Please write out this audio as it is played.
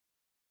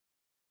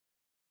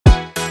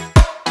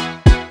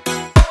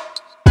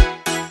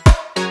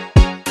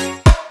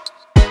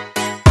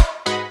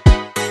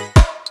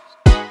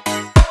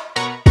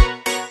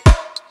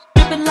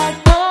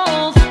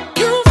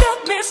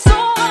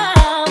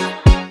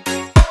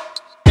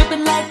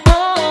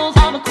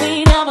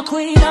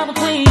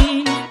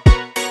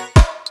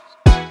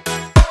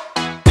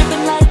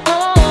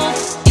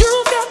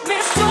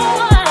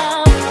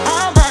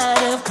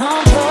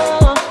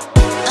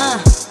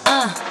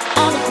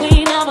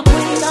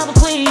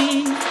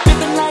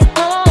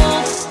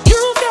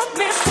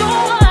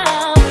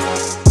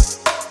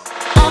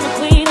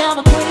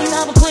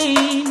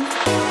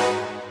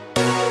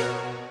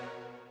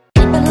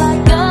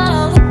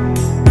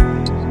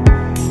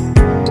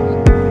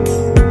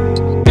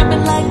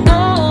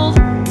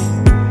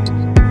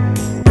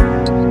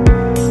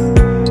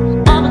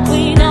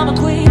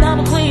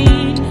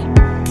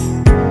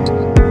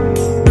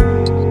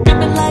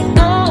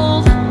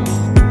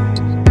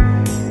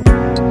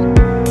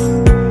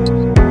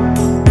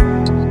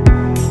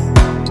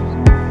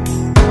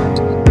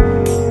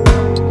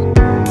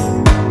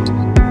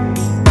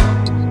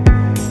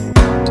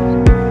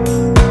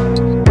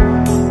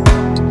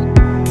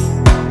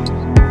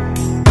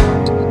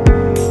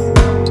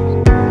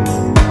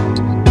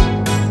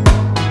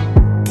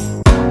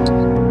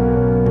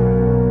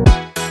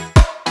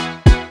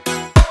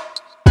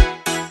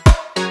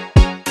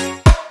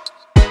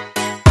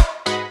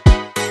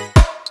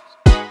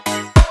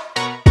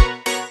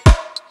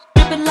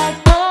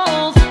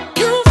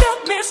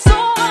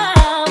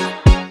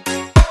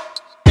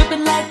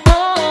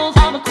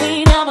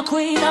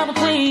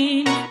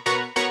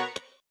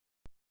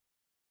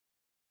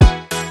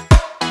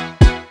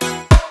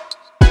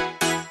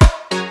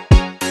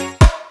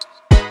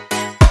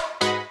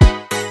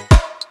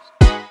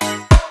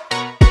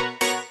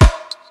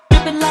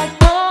dripping like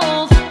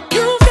gold.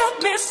 You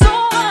got me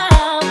so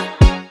wild,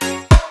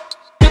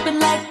 dripping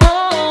like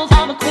gold.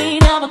 I'm a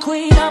queen, I'm a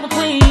queen, I'm a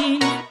queen.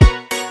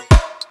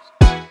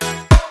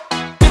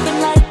 Dripping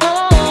like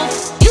gold.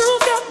 You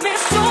got me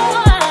so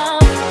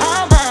wild,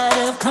 I'm out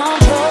of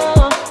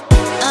control.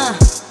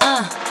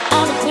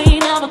 I'm a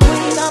queen, I'm a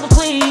queen, I'm a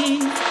queen.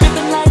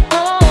 Dripping like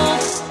gold.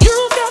 You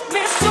got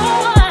me so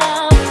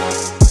wild.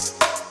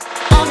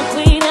 I'm a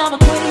queen, I'm a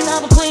queen,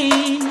 I'm a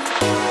queen.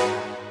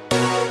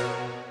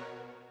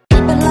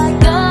 Dripping like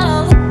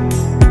gold.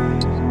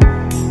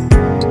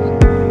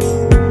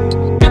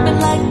 Dripping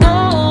like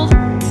gold.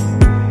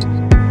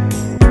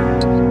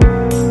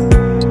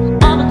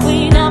 I'm a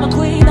queen, I'm a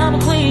queen, I'm a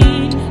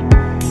queen.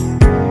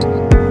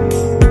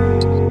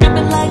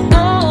 Dripping like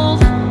gold.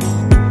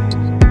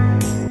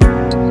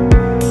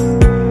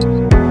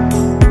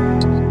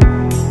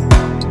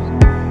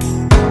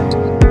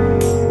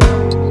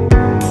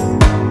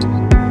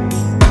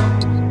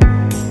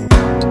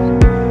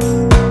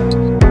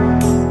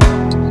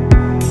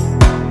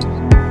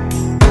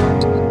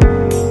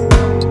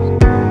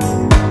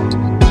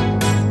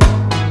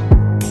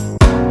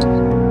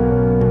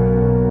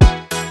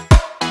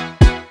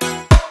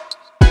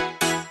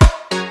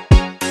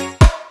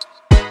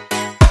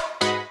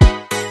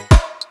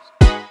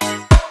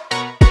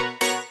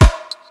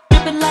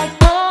 Dripping like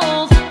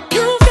gold.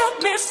 You got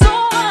me so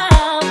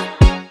wild,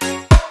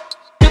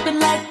 dripping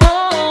like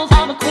gold.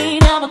 I'm a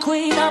queen, I'm a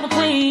queen, I'm a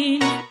queen.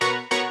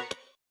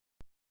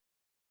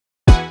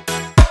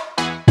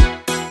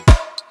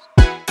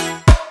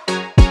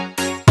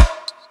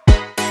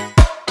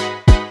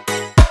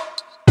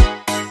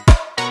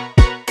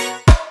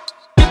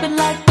 Dripping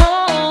like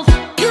gold.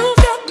 You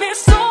got me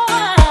so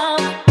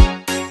wild,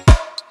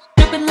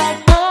 dripping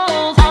like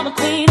gold. I'm a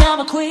queen, I'm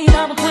a queen,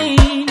 I'm a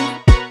queen.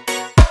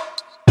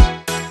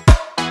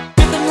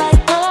 Dripping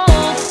like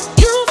gold.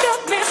 You got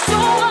me so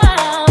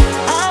wild,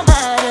 I'm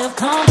out of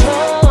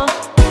control.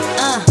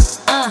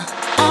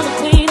 I'm a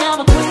queen, I'm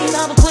a queen,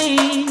 I'm a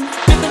queen.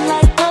 Dripping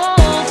like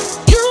gold.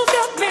 You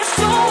got me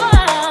so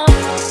wild.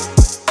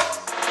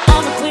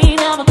 I'm a queen,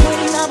 I'm a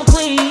queen, I'm a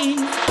queen.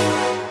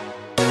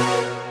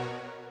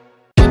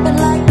 Dripping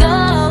like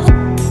gold.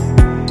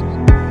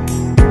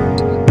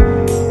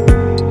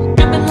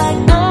 Dripping like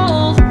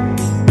gold.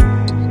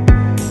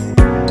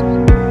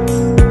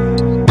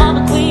 I'm a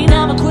queen,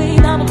 I'm a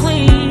queen, I'm a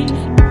queen.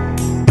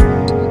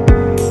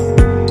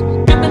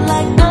 Dripping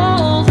like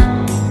gold.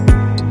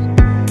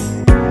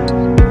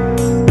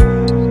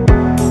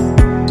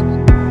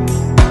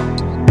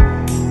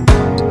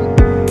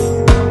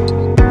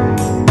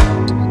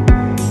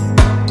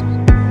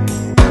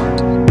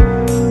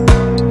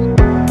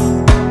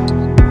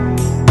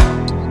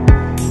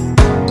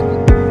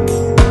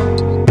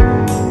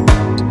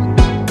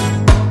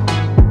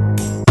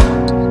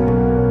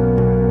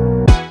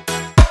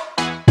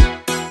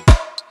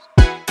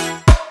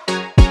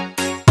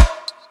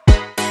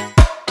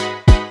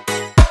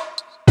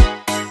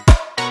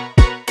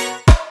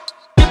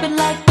 Dripping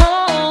like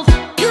gold.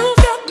 You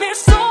got me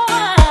so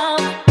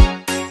wild,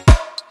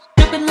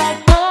 dripping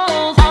like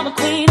gold. I'm a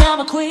queen, I'm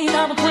a queen,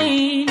 I'm a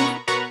queen.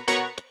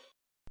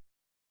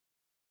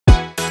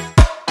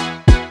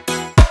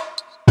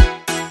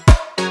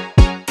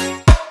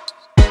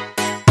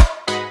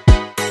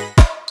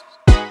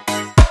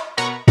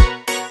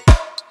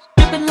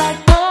 Dripping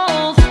like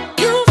gold.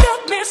 You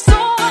got me so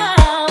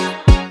wild,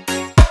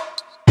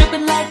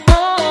 dripping like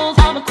gold.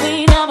 I'm a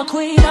queen, I'm a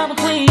queen, I'm a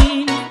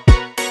queen.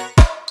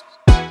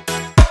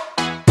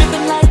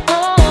 Dripping like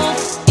gold.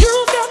 You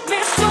got me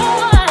so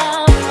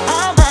wild,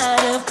 I'm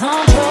out of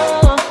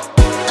control.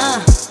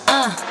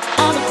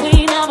 I'm a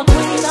queen, I'm a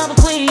queen, I'm a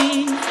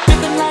queen.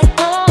 Dripping like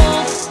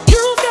gold.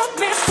 You got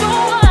me so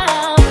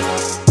wild.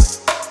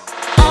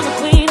 I'm a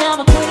queen, I'm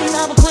a queen,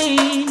 I'm a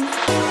queen.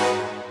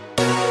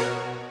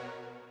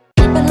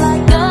 Dripping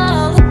like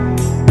gold.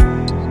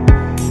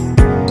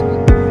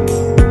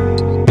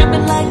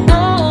 Dripping like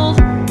gold.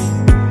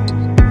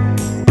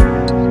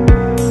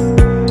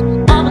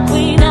 I'm a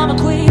queen, I'm a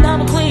queen,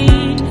 I'm a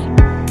queen.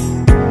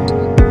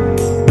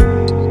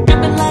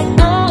 Dripping like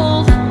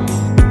gold.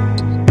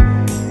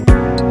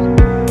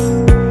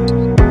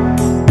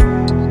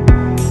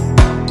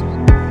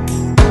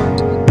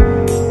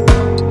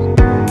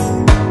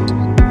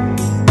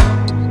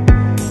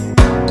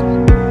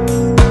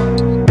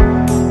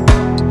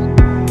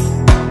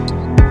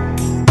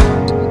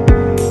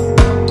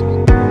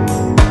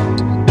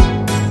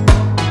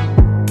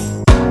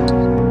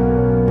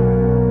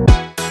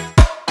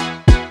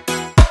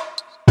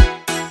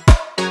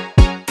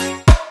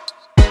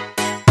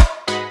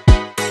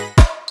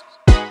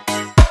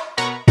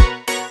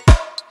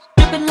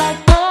 Dripping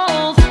like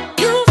gold.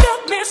 You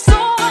got me so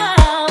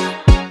wild,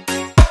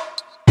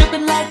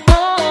 dripping like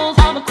gold.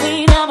 I'm a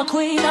queen, I'm a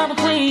queen, I'm a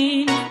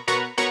queen.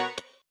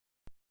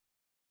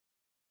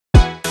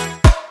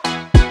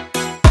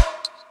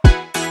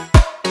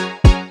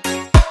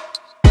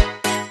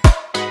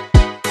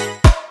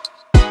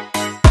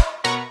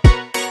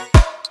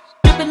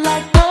 Dripping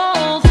like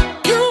gold.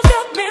 You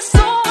got me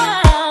so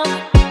wild,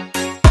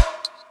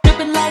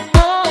 dripping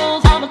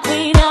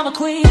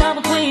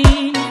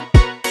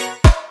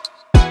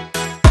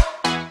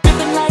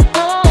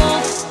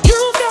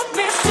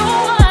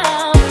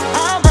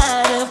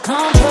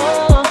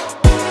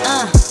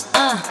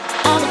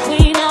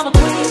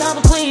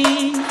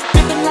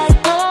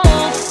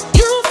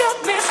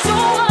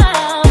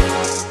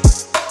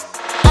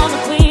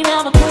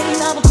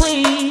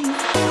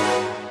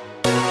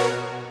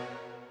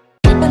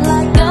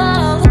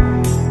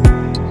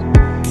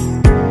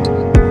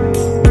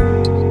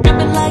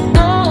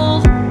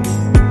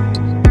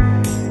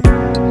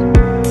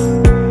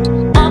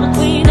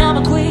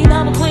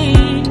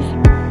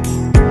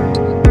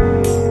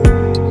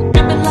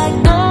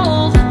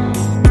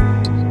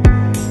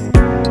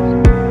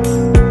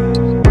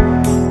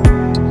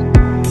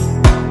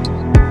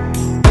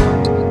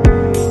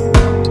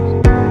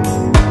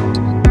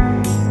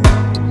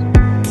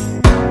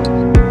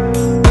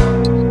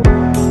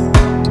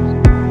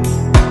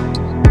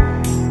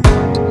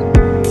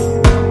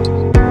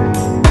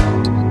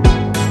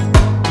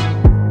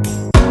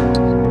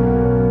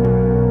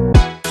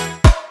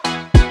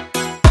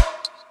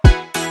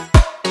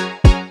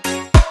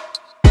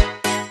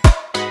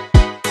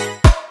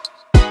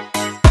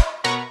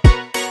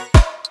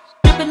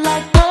dripping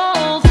like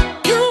gold.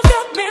 You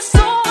got me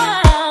so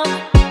wild,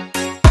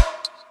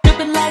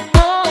 dripping like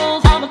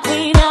gold. I'm a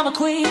queen, I'm a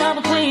queen, I'm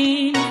a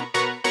queen.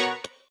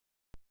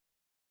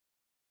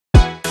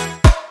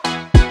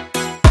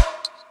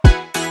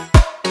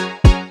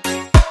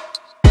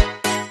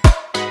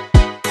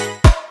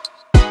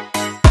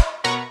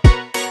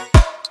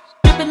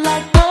 Dripping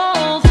like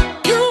gold.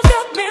 You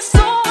got me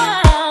so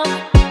wild,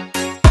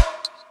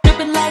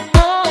 dripping like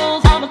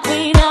gold. I'm a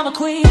queen, I'm a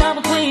queen, I'm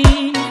a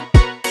queen.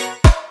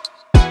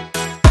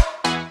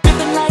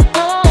 Dripping like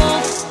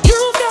gold. You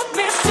got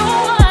me so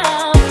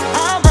wild,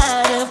 I'm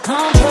out of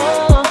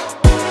control.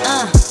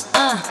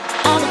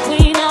 I'm a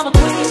queen, I'm a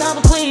queen, I'm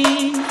a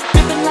queen.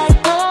 Dripping like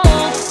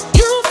gold.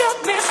 You got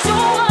me so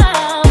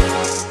wild.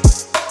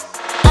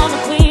 I'm a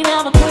queen,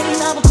 I'm a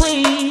queen, I'm a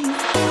queen.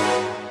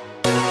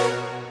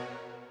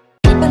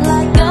 Dripping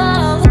like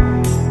gold.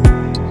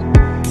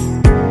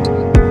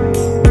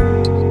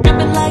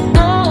 Dripping like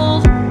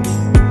gold.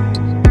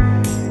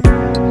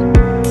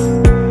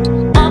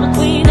 I'm a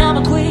queen, I'm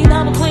a queen,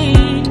 I'm a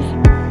queen.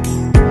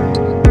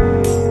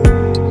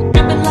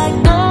 Dripping like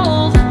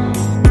gold.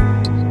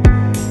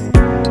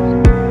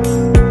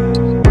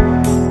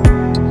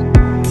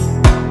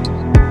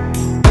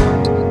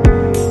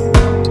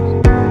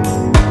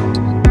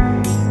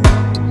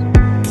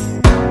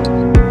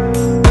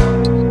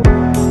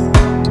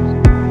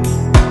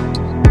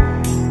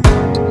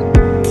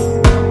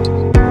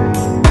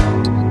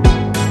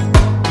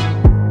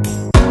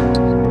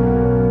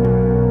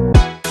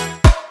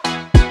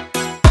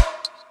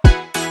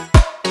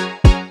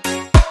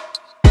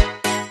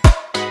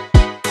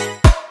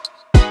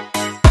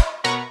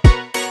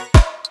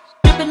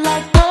 Dripping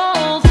like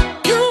gold.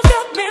 You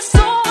got me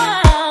so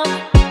wild,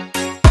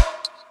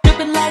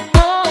 dripping like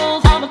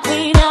gold. I'm a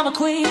queen, I'm a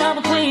queen, I'm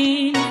a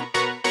queen.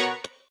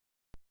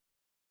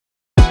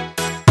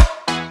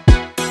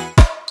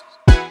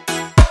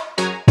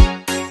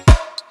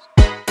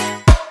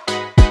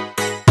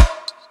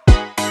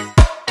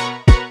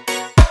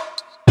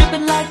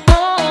 Dripping like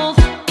gold.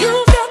 You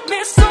got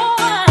me so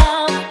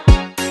wild,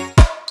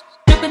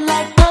 dripping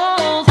like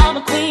gold. I'm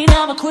a queen,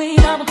 I'm a queen,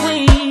 I'm a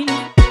queen.